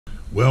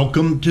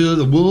Welcome to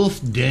the Wolf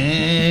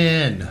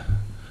Den,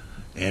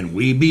 and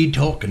we be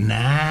talking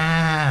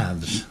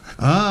knives.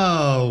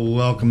 Oh,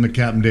 welcome to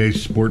Captain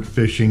Dave's Sport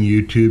Fishing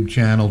YouTube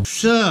channel.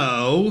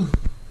 So,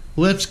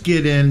 let's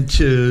get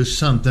into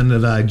something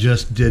that I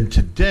just did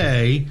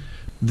today.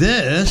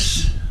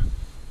 This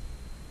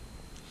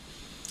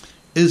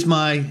is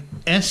my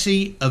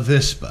ESEE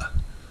Avispa.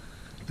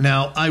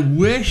 Now, I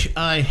wish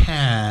I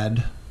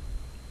had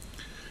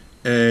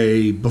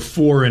a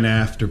before and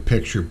after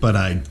picture, but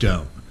I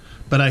don't.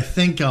 But I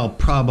think I'll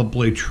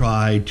probably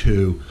try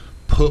to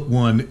put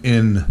one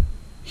in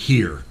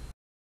here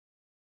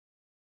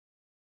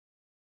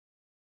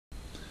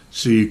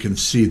so you can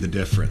see the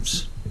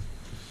difference.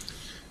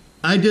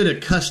 I did a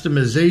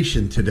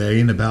customization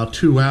today in about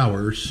 2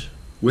 hours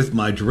with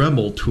my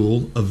Dremel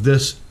tool of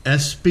this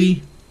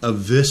ESEE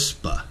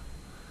Avispa.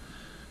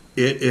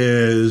 It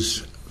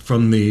is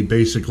from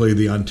basically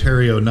the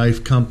Ontario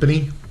Knife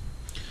Company.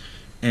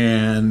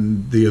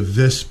 And the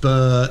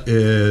Avispa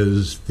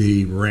is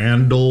the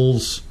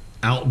Randall's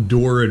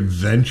Outdoor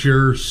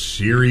Adventure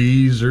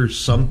series or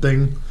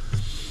something.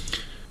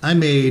 I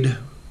made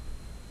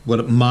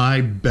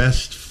my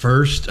best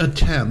first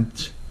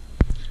attempt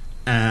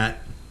at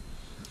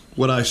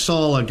what I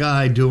saw a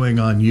guy doing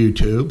on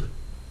YouTube.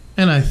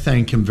 And I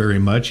thank him very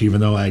much,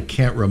 even though I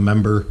can't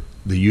remember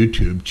the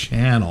YouTube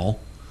channel,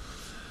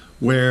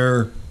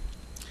 where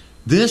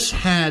this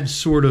had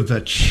sort of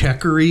a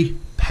checkery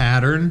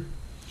pattern.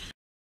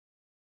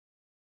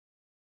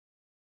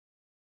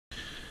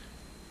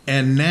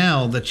 And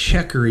now the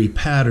checkery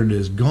pattern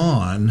is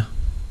gone,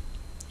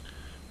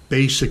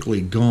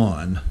 basically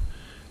gone,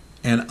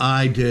 and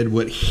I did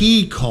what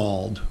he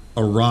called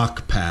a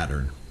rock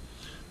pattern,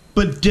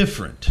 but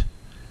different.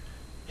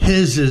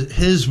 His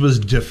was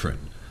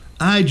different.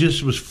 I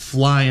just was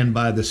flying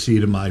by the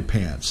seat of my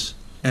pants.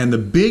 And the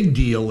big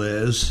deal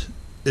is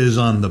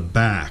on the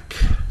back.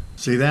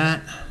 See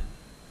that?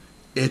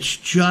 It's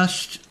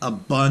just a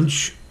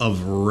bunch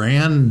of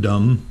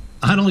random,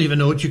 I don't even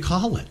know what you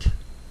call it.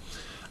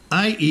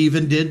 I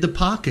even did the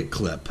pocket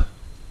clip.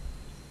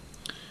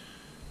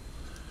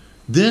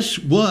 This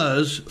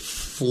was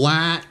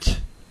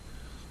flat,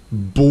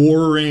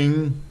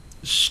 boring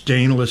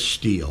stainless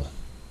steel.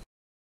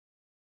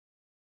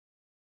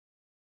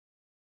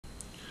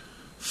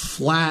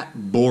 Flat,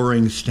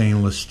 boring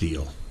stainless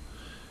steel.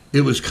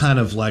 It was kind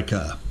of like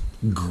a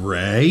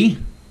gray.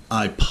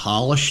 I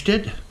polished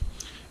it.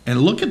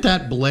 And look at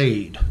that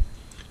blade.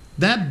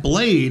 That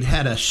blade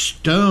had a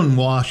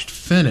stone-washed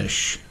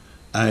finish.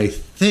 I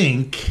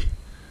think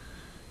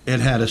it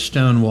had a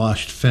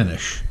stone-washed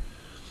finish.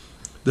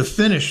 The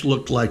finish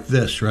looked like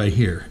this right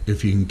here.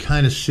 If you can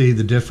kind of see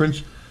the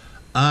difference.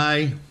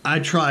 I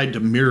tried to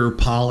mirror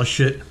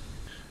polish it,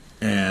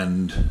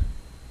 and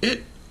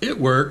it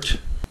worked.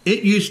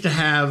 It used to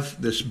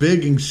have this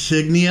big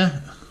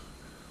insignia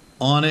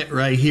on it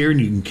right here,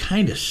 and you can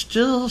kind of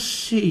still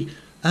see.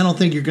 I don't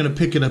think you're going to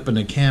pick it up in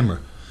the camera,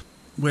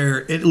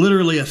 where it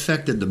literally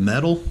affected the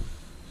metal.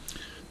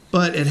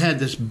 But it had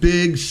this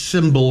big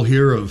symbol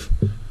here of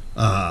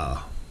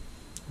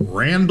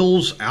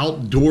Randall's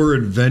Outdoor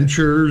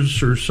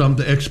Adventures or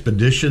something,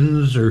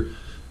 Expeditions or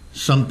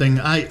something.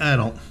 I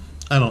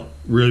don't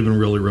even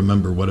really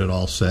remember what it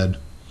all said.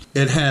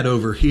 It had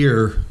over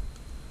here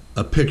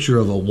a picture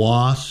of a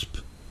wasp,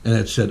 and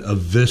it said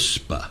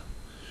Avispa,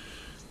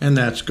 and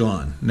that's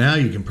gone. Now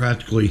you can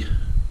practically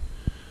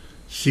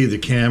see the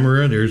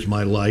camera. There's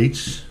my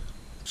lights.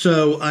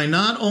 So I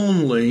not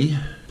only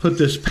put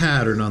this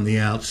pattern on the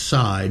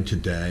outside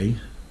today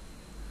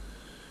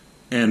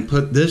and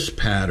put this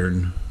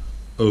pattern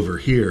over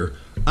here.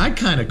 I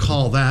kind of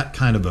call that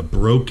kind of a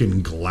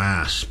broken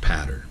glass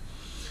pattern.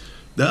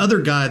 The other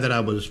guy that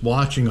I was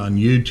watching on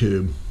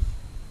YouTube,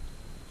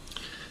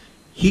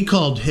 he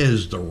called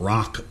his the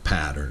rock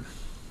pattern.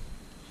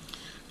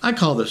 I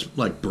call this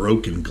like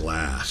broken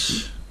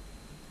glass.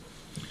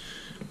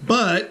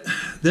 But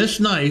this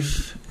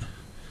knife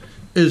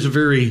is a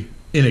very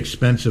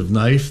inexpensive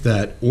knife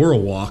that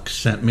Orawalk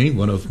sent me,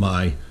 one of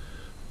my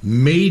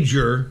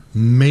major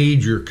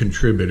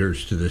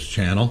contributors to this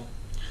channel.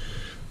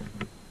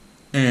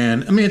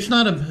 And I mean, it's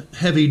not a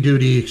heavy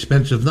duty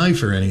expensive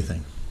knife or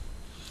anything,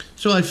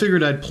 so I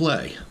figured I'd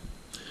play.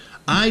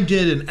 I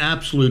did an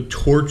absolute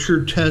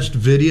torture test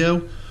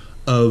video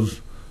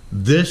of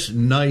this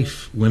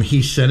knife when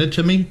he sent it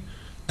to me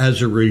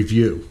as a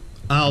review.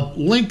 I'll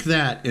link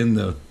that in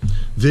the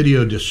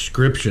video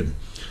description.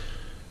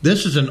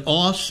 This is an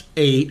AUS8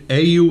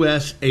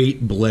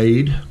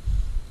 blade.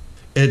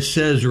 It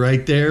says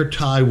right there,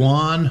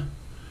 Taiwan,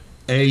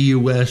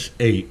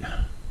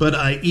 AUS8. But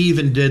I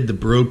even did the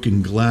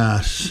broken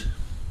glass.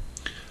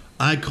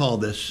 I call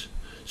this,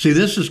 see,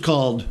 this is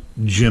called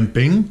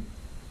jimping.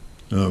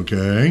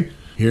 Okay.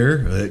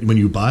 Here, when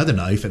you buy the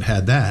knife, it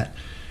had that.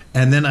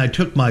 And then I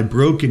took my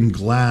broken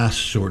glass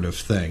sort of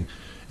thing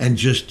and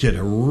just did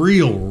a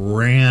real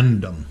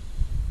random,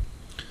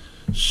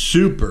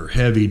 super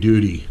heavy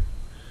duty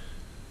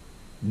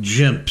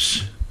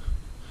jimps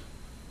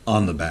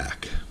on the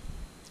back.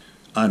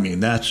 I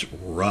mean, that's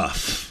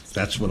rough.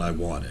 That's what I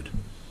wanted.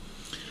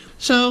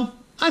 So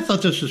I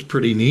thought this was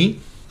pretty neat.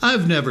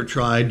 I've never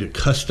tried to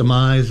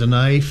customize a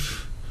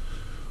knife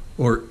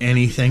or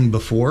anything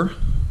before.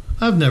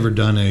 I've never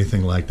done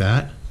anything like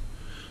that.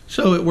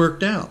 So it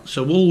worked out.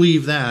 So we'll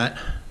leave that.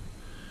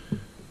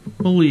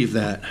 We'll leave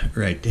that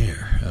right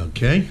there.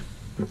 Okay.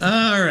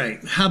 All right.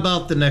 How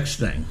about the next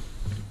thing?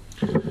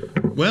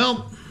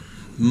 Well,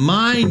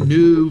 my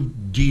new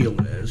deal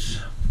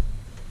is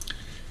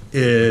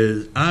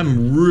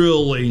I'm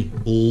really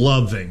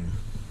loving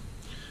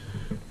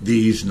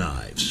these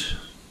knives.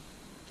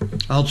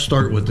 I'll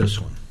start with this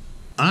one.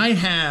 I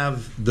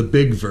have the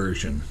big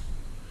version.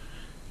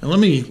 And let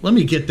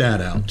me get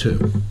that out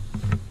too.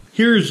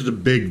 Here's the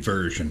big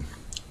version.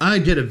 I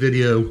did a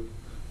video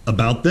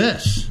about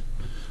this.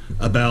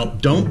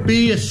 About don't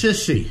be a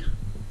sissy.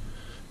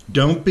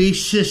 Don't be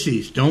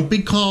sissies. Don't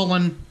be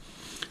calling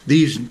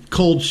these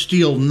cold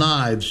steel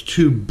knives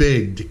too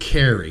big to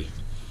carry.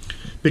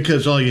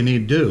 Because all you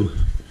need to do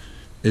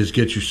is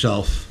get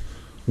yourself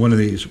one of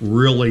these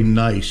really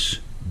nice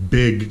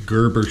big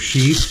Gerber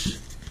sheaths.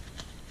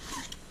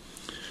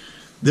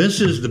 This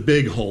is the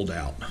big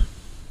holdout.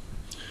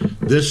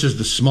 This is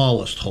the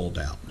smallest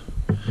holdout.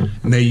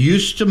 And they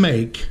used to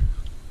make,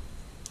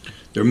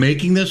 they're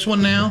making this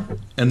one now,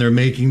 and they're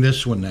making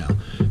this one now.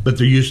 But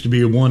there used to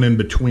be a one in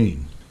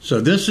between.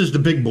 So this is the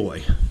big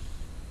boy.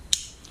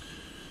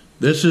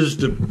 This is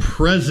the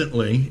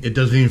presently, it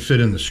doesn't even fit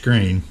in the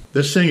screen.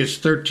 This thing is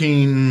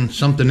 13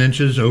 something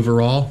inches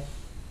overall.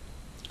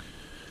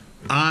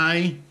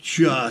 Now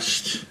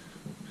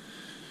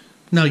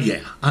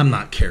yeah, I'm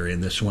not carrying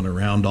this one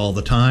around all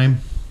the time.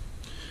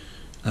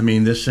 I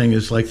mean, this thing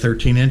is like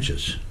 13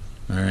 inches,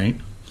 all right?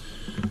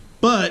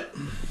 But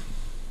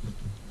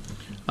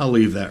I'll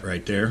leave that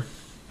right there.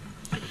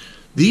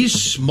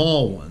 These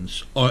small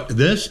ones,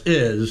 this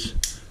is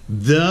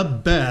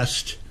the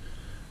best.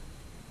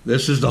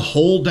 This is the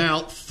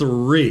holdout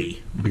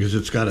 3 because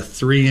it's got a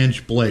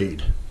 3-inch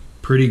blade.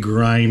 Pretty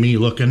grimy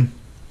looking.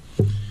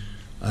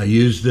 I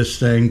use this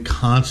thing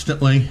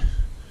constantly.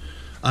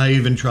 I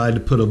even tried to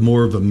put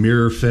more of a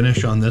mirror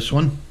finish on this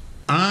one.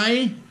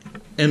 I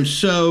am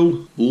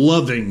so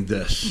loving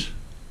this.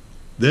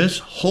 This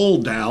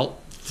holdout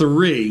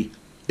 3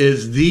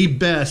 is the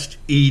best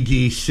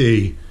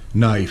EDC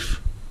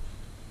knife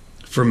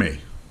for me.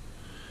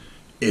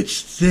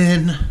 It's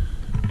thin.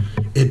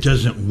 It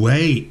doesn't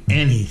weigh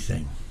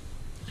anything.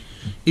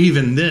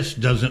 Even this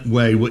doesn't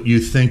weigh what you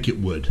think it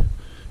would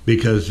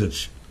because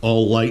it's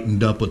all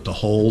lightened up with the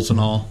holes and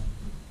all.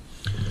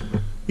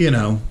 You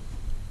know,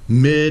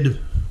 mid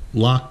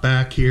lock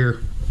back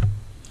here.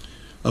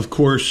 Of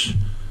course,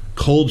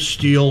 cold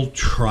steel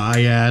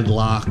triad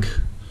lock.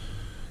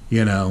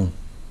 You know,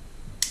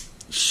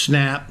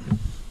 snap,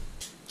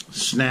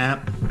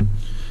 snap.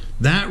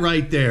 That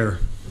right there,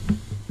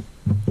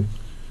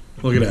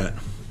 look at that,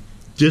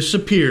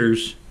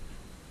 disappears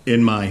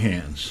in my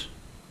hands.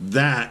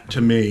 That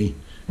to me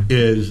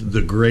is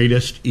the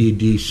greatest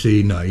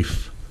EDC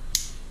knife.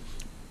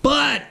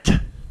 But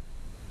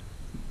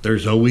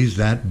there's always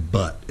that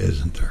but,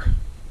 isn't there?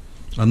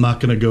 I'm not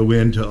going to go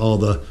into all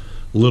the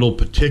little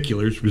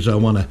particulars because I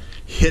want to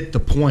hit the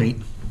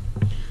point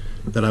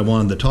that I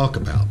wanted to talk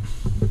about.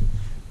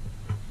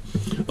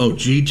 Oh,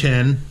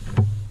 G10.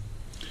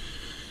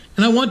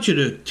 And I want you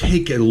to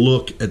take a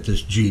look at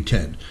this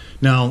G10.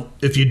 Now,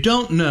 if you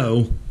don't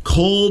know,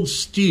 Cold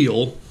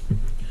Steel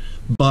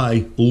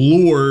by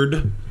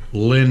Lord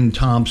Lynn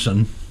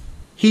Thompson,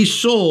 he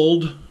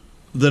sold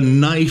the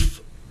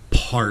knife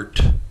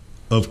part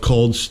of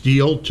Cold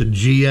Steel to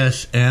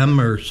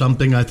GSM or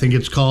something, I think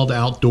it's called,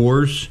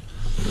 Outdoors.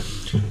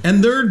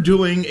 And they're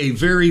doing a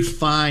very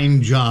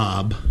fine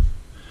job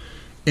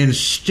in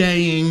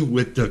staying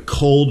with the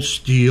Cold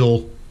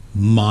Steel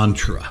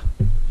mantra,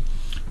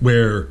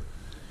 where,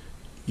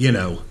 you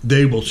know,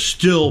 they will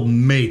still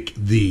make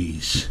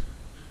these,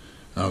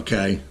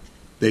 okay?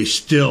 They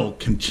still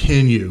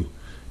continue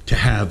to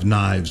have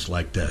knives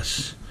like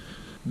this.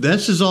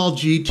 This is all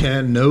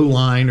G10, no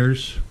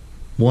liners,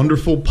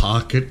 wonderful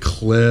pocket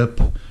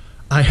clip.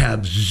 I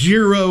have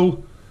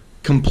zero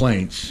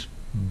complaints,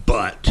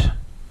 but,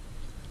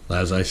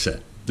 as I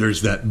said,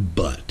 there's that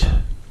but.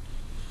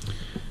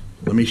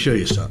 Let me show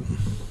you something.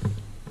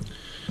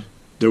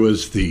 There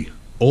was the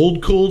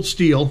old Cold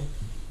Steel,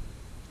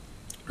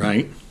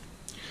 right?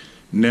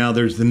 Now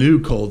there's the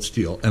new Cold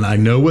Steel, and I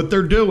know what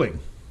they're doing.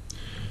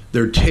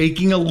 They're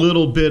taking a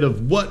little bit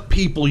of what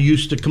people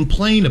used to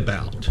complain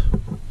about,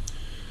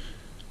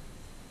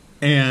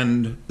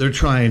 and they're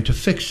trying to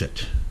fix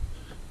it.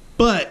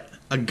 But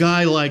a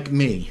guy like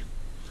me,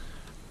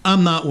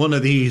 I'm not one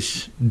of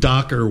these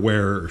docker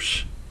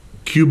wearers,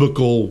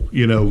 cubicle,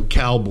 you know,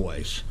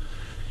 cowboys.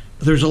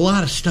 There's a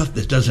lot of stuff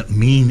that doesn't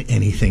mean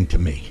anything to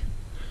me,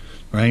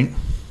 right?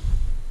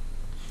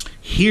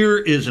 Here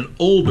is an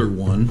older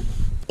one,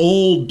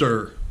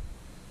 older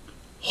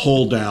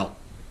holdout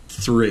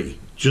 3,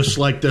 just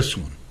like this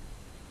one.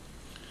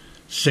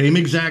 Same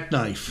exact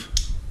knife,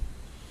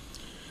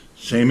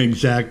 same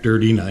exact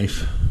dirty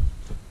knife.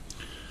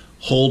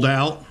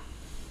 Holdout,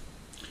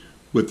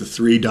 with the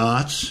 3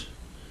 dots,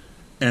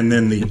 and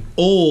then the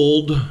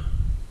old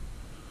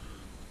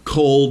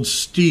cold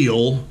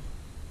steel.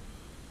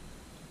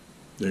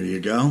 There you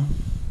go.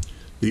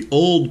 The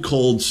old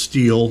cold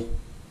steel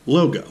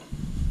logo.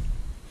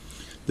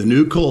 The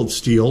new cold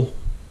steel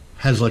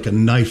has like a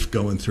knife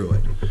going through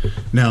it.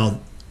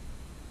 Now,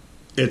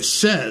 it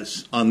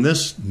says on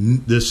this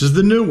is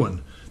the new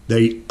one.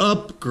 They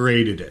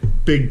upgraded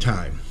it big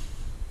time.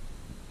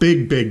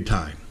 Big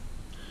time.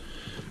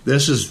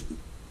 This is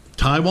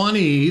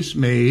Taiwanese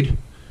made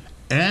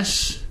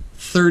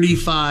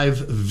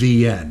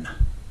S35VN.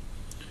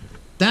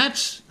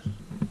 That's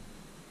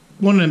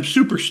one of them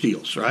super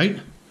steels, right?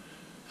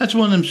 That's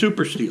one of them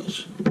super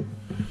steels.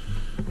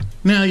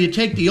 Now you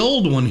take the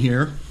old one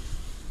here,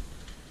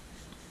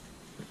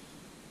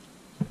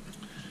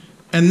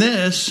 and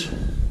this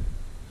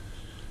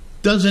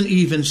doesn't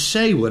even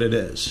say what it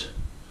is.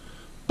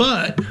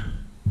 But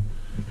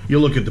you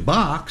look at the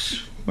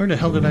box. Where the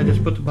hell did I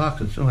just put the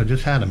boxes? Oh, I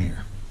just had them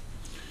here.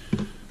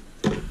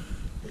 All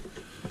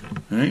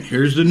right,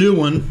 here's the new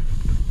one.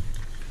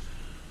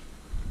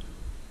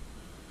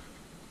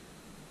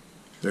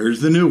 There's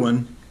the new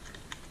one.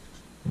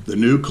 The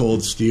new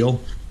cold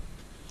steel.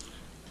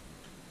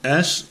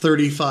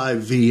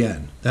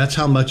 S35VN. That's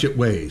how much it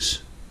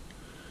weighs.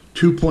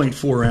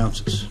 2.4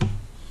 ounces.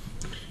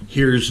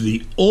 Here's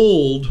the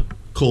old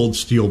cold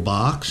steel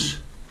box.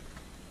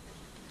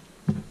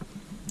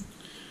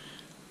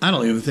 I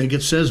don't even think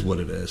it says what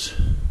it is.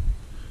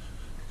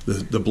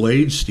 The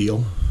blade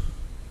steel.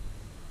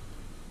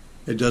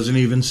 It doesn't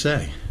even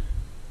say.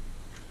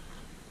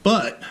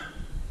 But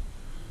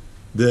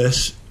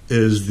this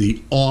is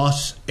the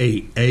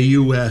AUS8,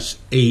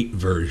 AUS8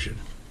 version.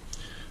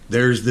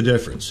 There's the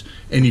difference.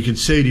 And you could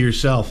say to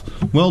yourself,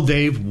 well,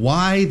 Dave,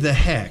 why the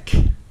heck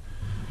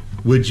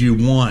would you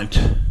want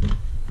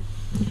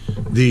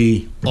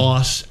the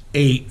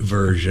AUS8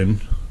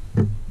 version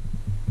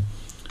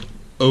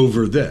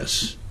over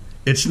this?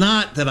 It's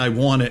not that I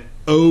want it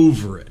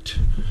over it,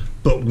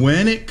 but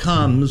when it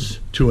comes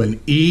to an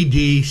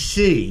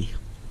EDC,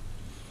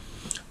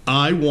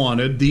 I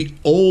wanted the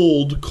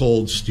old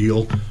cold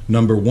steel.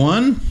 Number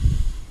one,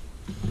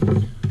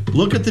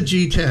 look at the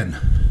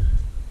G10.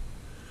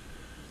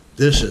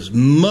 This is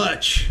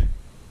much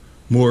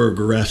more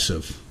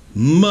aggressive.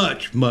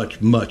 Much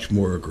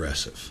more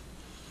aggressive.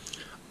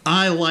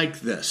 I like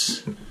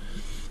this.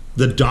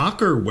 The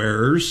Docker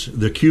wearers,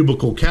 the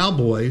cubicle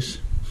cowboys,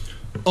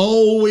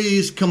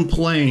 always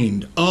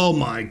complained, oh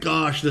my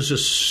gosh, this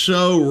is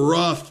so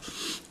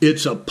rough.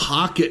 It's a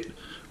pocket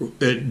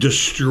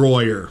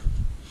destroyer.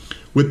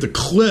 With the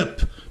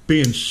clip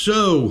being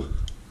so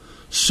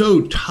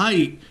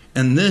tight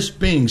and this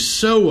being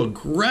so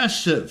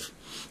aggressive,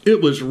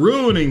 it was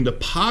ruining the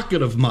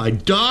pocket of my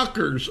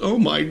Dockers. Oh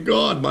my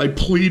God, my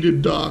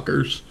pleated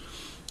Dockers.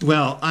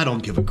 Well, I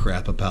don't give a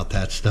crap about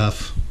that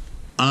stuff.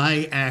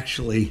 I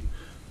actually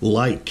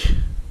like,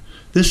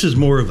 this is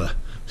more of a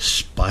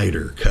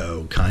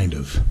Spyderco kind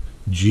of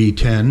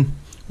G10,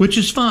 which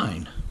is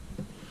fine.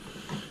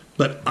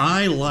 But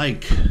I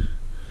like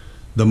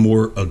the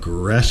more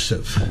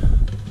aggressive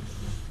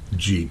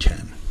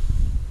G10.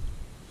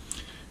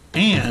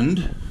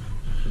 And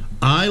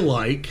I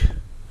like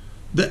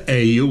the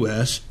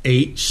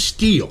AUS8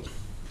 steel.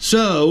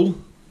 So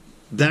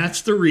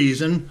that's the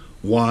reason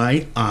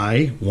why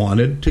I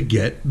wanted to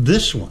get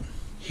this one.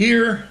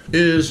 Here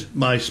is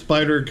my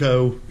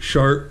Spyderco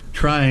sharp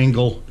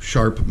triangle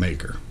sharp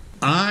maker.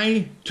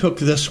 I took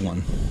this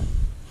one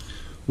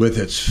with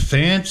its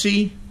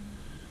fancy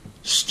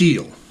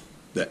steel,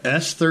 the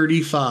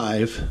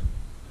S35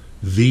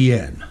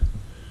 VN,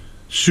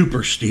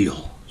 super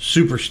steel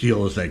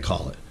as they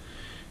call it.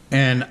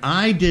 And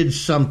I did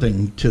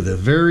something to the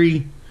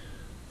very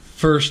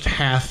first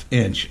 ½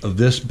 inch of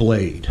this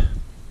blade.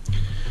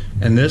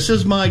 And this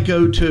is my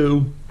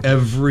go-to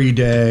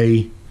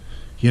everyday,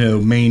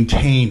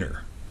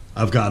 maintainer.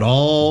 I've got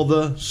all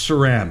the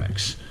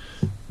ceramics.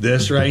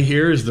 This right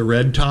here is the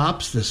red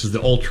tops. This is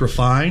the ultra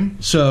fine.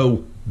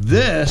 So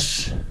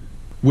this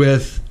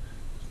with,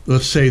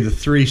 let's say, the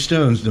 3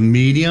 stones, the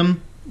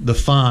medium, the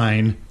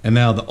fine, and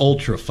now the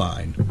ultra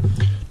fine,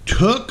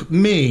 took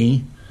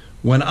me,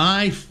 when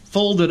I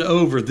folded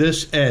over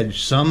this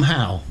edge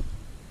somehow,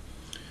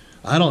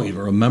 I don't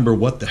even remember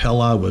what the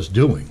hell I was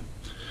doing,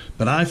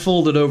 but I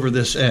folded over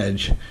this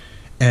edge,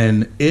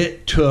 and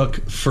it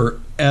took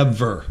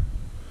forever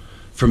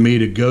for me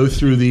to go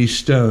through these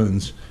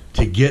stones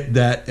to get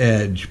that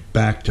edge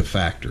back to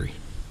factory.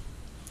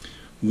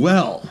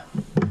 Well,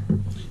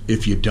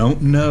 if you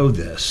don't know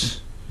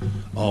this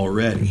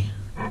already,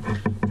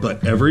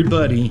 but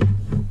everybody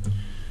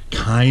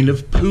kind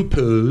of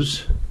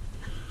poo-poos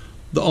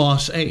the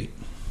AUS8.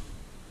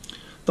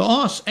 The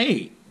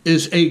AUS8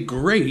 is a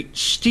great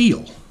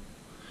steel.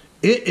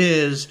 It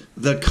is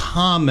the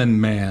common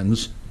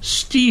man's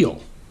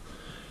steel.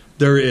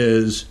 There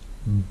is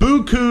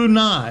buku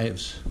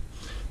knives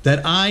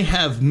that I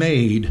have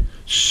made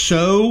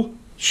so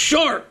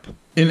sharp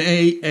in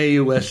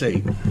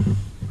AUS8.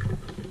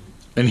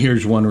 And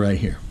here's one right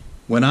here.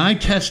 When I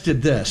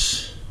tested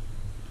this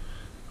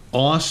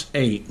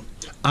AUS8.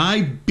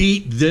 I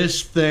beat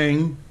this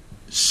thing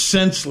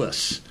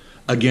senseless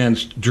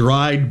against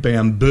dried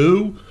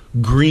bamboo,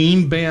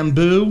 green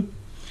bamboo,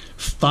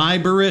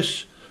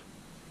 fibrous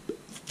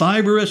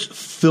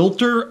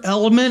filter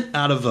element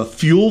out of a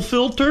fuel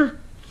filter,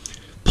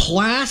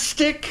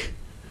 plastic,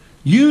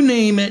 you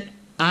name it,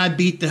 I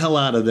beat the hell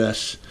out of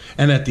this.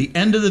 And at the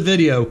end of the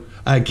video,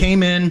 I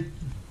came in,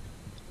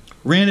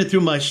 ran it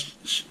through my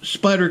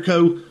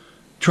Spyderco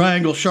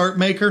triangle sharp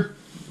maker,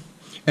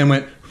 and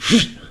went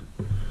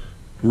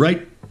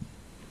right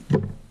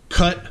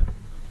cut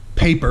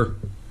paper,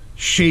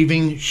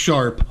 shaving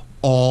sharp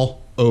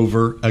all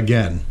over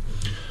again.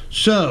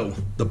 So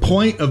the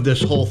point of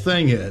this whole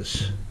thing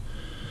is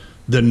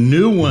the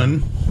new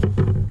one,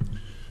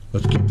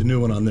 let's keep the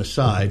new one on this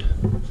side,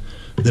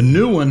 the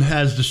new one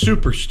has the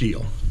super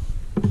steel.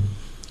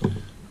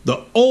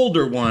 The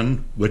older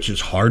one, which is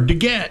hard to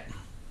get,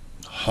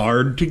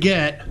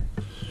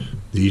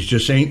 these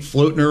just ain't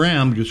floating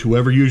around because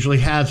whoever usually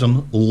has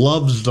them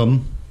loves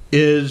them,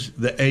 is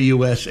the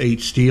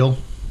AUS8 steel.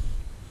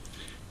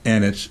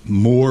 And it's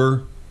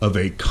more of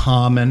a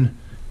common,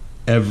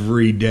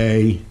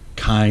 everyday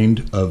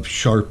kind of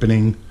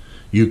sharpening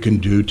you can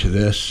do to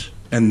this.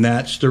 And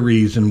that's the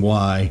reason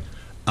why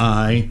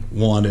I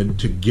wanted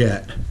to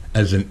get,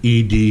 as an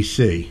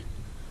EDC,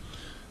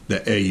 the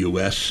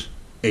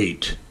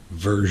AUS8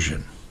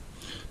 version.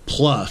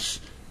 Plus,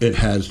 it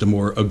has the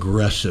more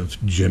aggressive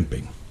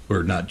jimping,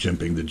 or not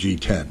jimping, the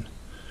G10.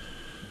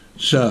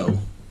 So,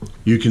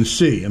 you can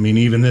see, I mean,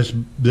 even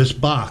this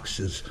box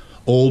is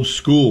old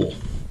school,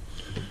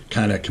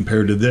 kind of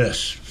compared to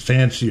this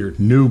fancier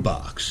new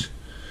box.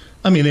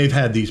 I mean, they've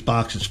had these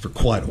boxes for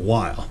quite a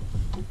while,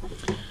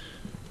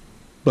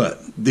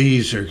 but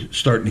these are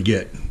starting to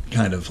get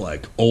kind of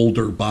like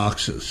older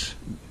boxes,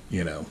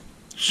 you know.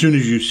 As soon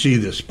as you see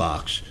this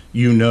box,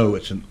 you know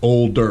it's an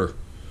older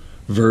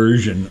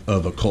version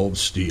of a cold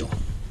steel.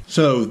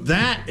 So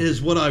that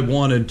is what I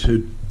wanted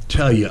to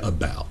tell you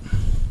about.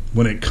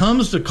 When it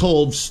comes to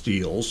cold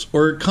steels,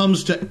 or it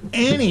comes to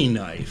any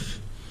knife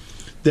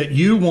that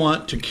you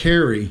want to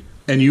carry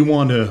and you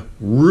want to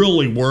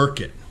really work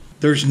it,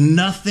 there's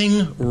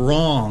nothing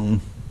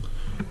wrong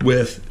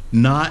with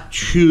not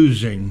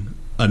choosing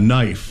a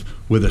knife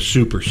with a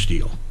super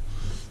steel.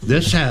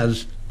 This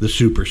has the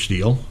super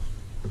steel,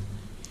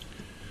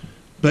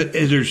 but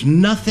there's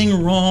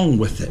nothing wrong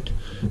with it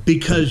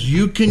because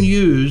you can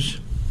use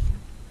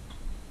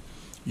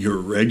your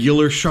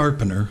regular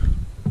sharpener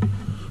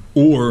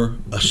or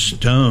a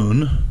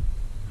stone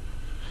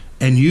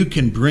and you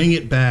can bring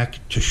it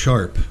back to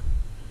sharp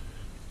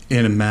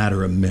in a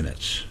matter of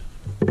minutes.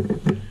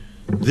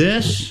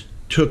 This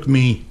took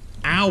me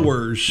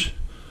hours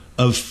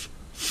of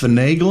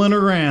finagling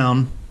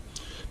around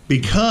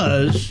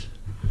because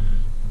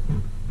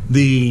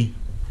the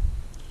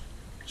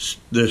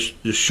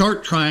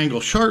sharp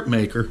triangle sharp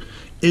maker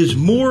is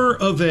more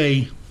of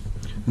a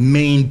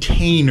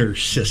maintainer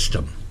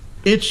system.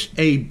 It's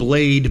a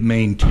blade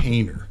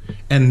maintainer,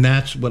 and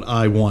that's what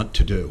I want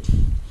to do.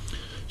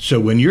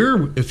 So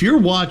if you're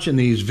watching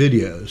these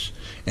videos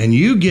and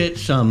you get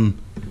some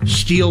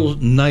steel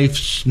knife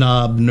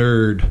snob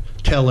nerd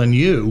telling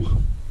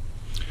you,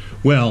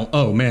 well,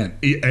 oh man,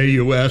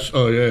 AUS,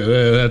 oh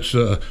yeah,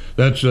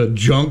 that's a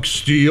junk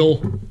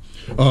steel.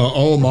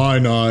 All my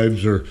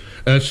knives are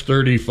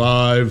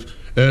S35,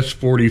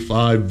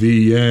 S45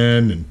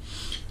 VN, and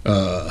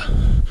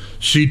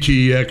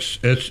CTX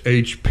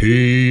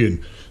SHP,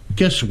 and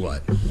guess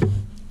what?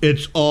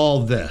 It's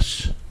all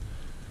this.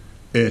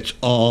 It's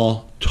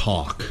all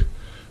talk.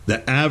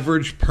 The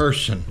average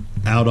person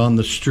out on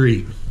the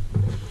street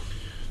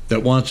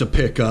that wants to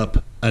pick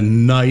up a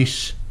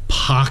nice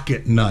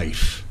pocket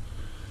knife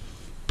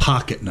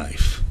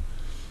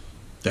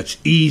that's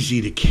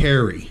easy to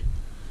carry,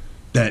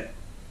 that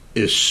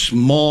is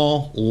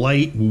small,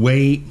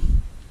 lightweight.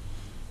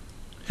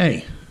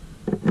 Hey,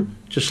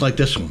 just like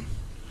this one,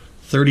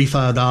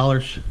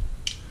 $35.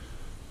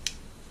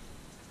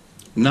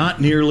 Not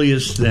nearly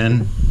as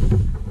thin,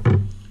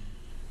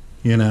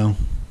 you know,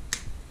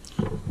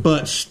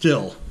 but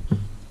still,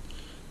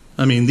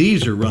 I mean,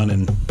 these are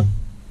running,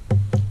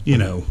 you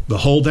know, the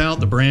holdout,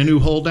 the brand new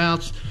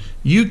holdouts,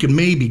 you can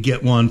maybe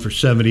get one for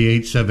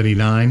 $78,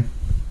 $79.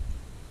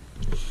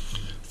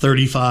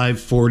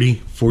 35, 40,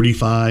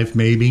 45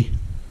 maybe.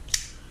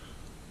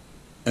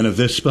 And a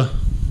Vispa,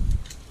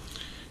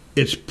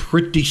 it's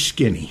pretty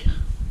skinny.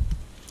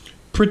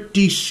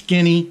 Pretty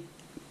skinny,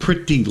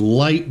 pretty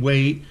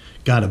lightweight,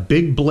 got a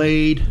big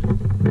blade.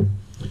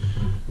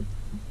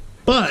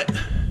 But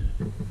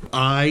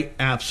I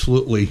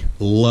absolutely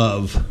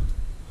love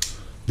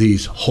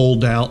these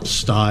holdout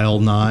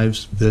style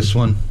knives, this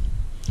one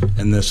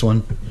and this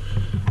one.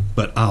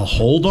 But I'll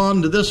hold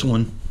on to this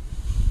one.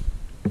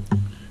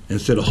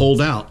 Instead of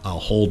hold out, I'll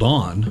hold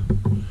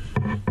on.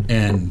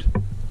 And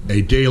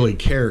a daily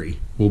carry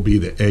will be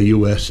the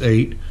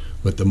AUS8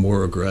 with the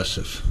more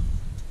aggressive.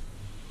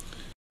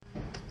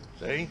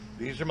 See,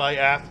 these are my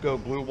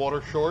AFCO blue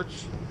water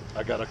shorts.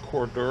 I got a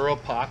Cordura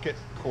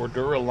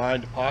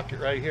lined pocket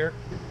right here.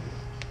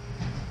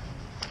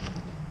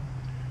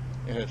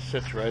 and it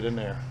sits right in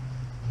there,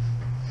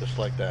 just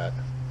like that.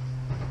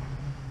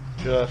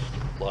 Just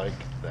like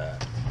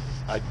that.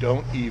 I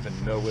don't even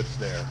know it's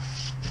there.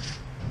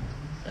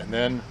 And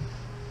then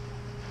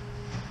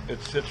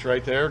it sits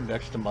right there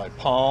next to my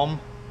palm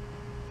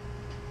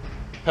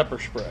pepper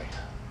spray.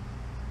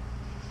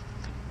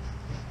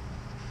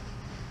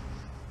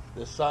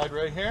 This side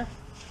right here,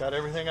 got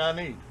everything I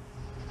need.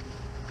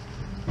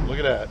 Look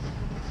at that.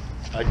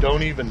 I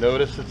don't even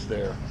notice it's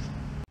there.